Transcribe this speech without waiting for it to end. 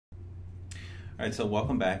All right, so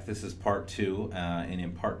welcome back. This is part two, and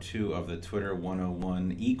in part two of the Twitter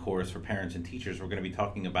 101 e-course for parents and teachers, we're going to be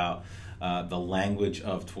talking about the language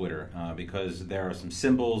of Twitter because there are some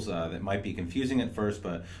symbols that might be confusing at first,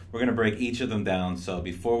 but we're going to break each of them down. So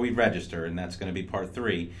before we register, and that's going to be part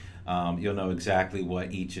three, you'll know exactly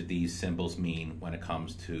what each of these symbols mean when it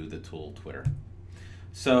comes to the tool Twitter.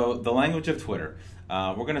 So the language of Twitter,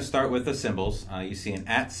 we're going to start with the symbols. You see an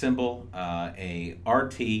 @ symbol, a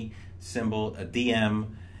RT symbol, a DM,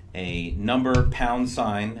 a number, #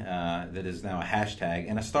 that is now a hashtag,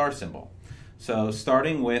 and a star symbol. So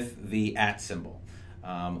starting with the @ symbol.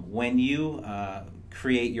 When you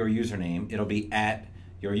create your username, it'll be @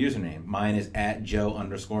 your username. Mine is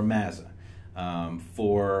 @Joe_Mazza.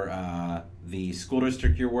 For the school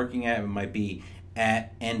district you're working at, it might be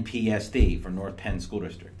 @NPSD for North Penn School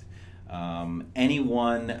District.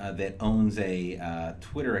 Anyone that owns a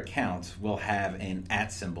Twitter account will have an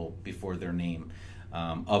 @ symbol before their name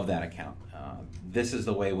of that account. This is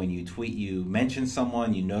the way when you tweet, you mention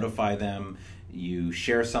someone, you notify them, you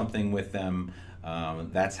share something with them.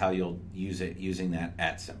 That's how you'll use it, using that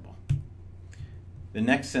 @ symbol. The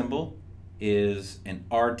next symbol is an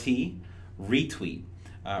RT, retweet.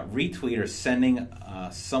 Retweet or sending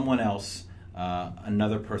someone else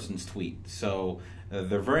another person's tweet. So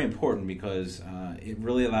they're very important because it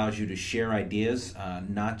really allows you to share ideas,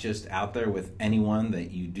 not just out there with anyone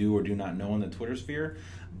that you do or do not know in the Twitter sphere,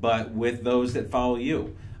 but with those that follow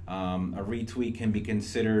you. A retweet can be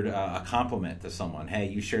considered a compliment to someone. Hey,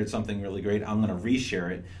 you shared something really great. I'm going to reshare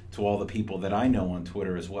it to all the people that I know on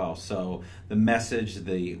Twitter as well. So the message,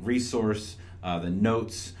 the resource, the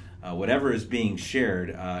notes, whatever is being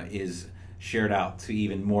shared is shared out to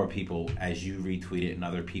even more people as you retweet it and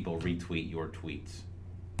other people retweet your tweets.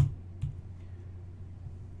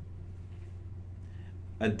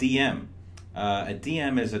 A DM. A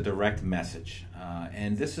DM is a direct message,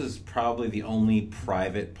 and this is probably the only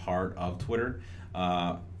private part of Twitter.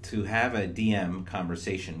 To have a DM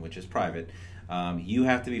conversation, which is private, you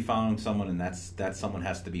have to be following someone, and that someone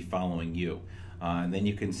has to be following you. And then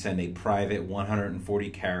you can send a private 140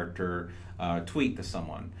 character tweet to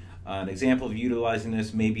someone. An example of utilizing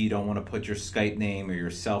this, maybe you don't want to put your Skype name or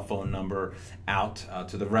your cell phone number out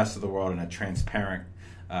to the rest of the world in a transparent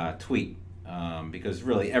tweet, because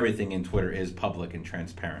really everything in Twitter is public and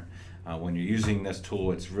transparent. When you're using this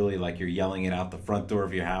tool, it's really like you're yelling it out the front door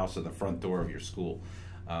of your house or the front door of your school.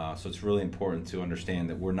 So it's really important to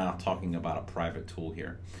understand that we're not talking about a private tool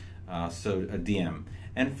here. So a DM.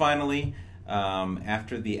 And finally,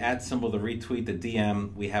 after the @ symbol, the retweet, the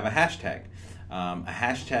DM, we have a hashtag. A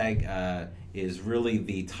hashtag is really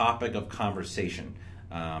the topic of conversation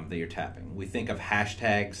that you're tapping. We think of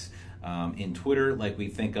hashtags in Twitter like we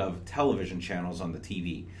think of television channels on the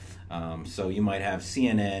TV. So you might have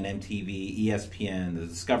CNN, MTV, ESPN, the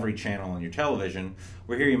Discovery Channel on your television,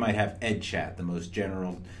 where here you might have EdChat, the most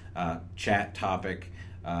general chat topic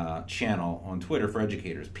channel on Twitter for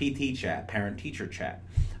educators, PT Chat, Parent-Teacher Chat,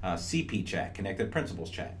 CP Chat, Connected Principals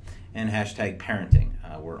Chat, and hashtag parenting,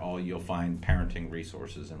 where all you'll find parenting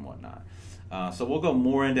resources and whatnot. So we'll go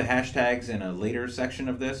more into hashtags in a later section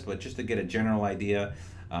of this, but just to get a general idea,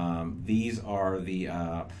 these are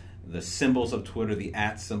the symbols of Twitter: the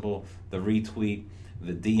 @ symbol, the retweet,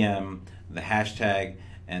 the DM, the hashtag,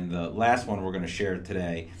 and the last one we're going to share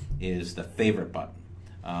today is the favorite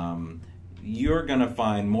button. You're going to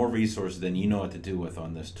find more resources than you know what to do with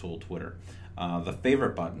on this tool, Twitter. The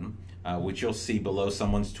favorite button, which you'll see below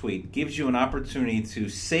someone's tweet, gives you an opportunity to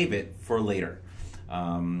save it for later.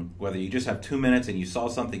 Whether you just have 2 minutes and you saw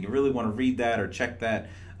something, you really want to read that or check that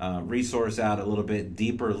resource out a little bit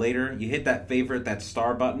deeper later, you hit that favorite, that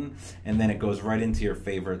star button, and then it goes right into your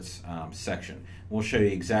favorites section. We'll show you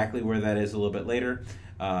exactly where that is a little bit later.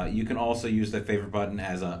 You can also use the favorite button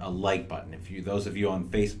as a like button. If those of you on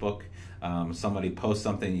Facebook, somebody posts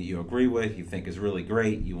something that you agree with, you think is really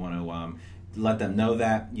great, you want to let them know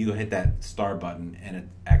that, you hit that star button and it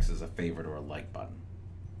acts as a favorite or a like button.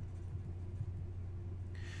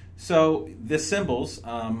 So the symbols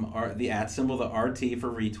are the @ symbol, the RT for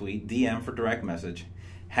retweet, DM for direct message,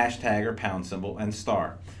 hashtag or # symbol, and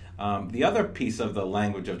star. The other piece of the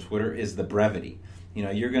language of Twitter is the brevity. You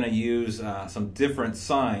know, you're going to use some different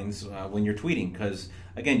signs when you're tweeting because,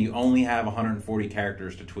 again, you only have 140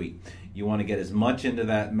 characters to tweet. You want to get as much into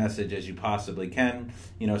that message as you possibly can,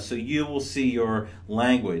 you know, so you will see your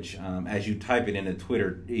language as you type it into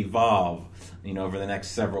Twitter evolve, you know, over the next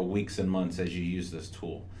several weeks and months as you use this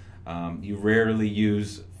tool. You rarely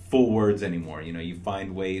use full words anymore. You know, you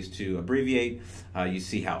find ways to abbreviate, you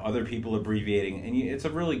see how other people are abbreviating, and it's a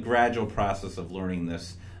really gradual process of learning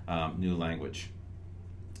this new language.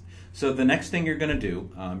 So the next thing you're going to do,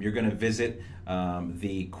 you're going to visit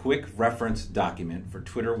the quick reference document for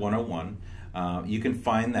Twitter 101. You can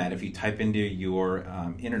find that if you type into your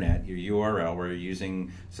internet, your URL, where you're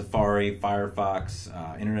using Safari,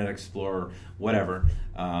 Firefox, Internet Explorer, whatever,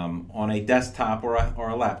 on a desktop or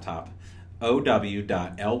a laptop,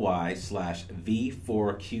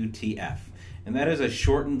 ow.ly/v4qtf. And that is a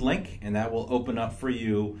shortened link, and that will open up for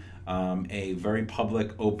you a very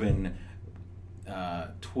public, open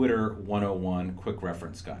Twitter 101 quick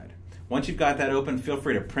reference guide. Once you've got that open, feel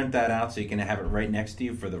free to print that out so you can have it right next to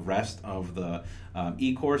you for the rest of the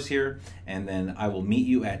e-course here. And then I will meet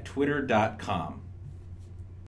you at twitter.com.